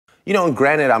You know, and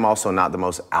granted, I'm also not the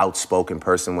most outspoken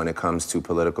person when it comes to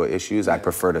political issues. I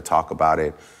prefer to talk about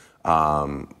it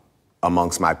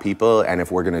amongst my people, and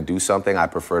if we're gonna do something, I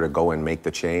prefer to go and make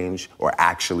the change or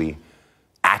actually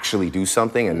do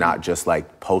something and not just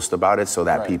like post about it so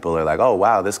that people are like, oh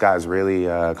wow, this guy's really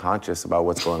conscious about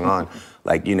what's going on.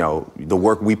 Like, you know, the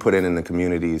work we put in the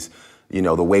communities, you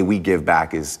know, the way we give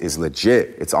back is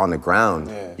legit. It's on the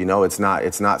ground. You know, it's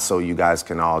not so you guys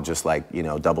can all just like, you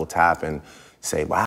know, double tap and say, wow.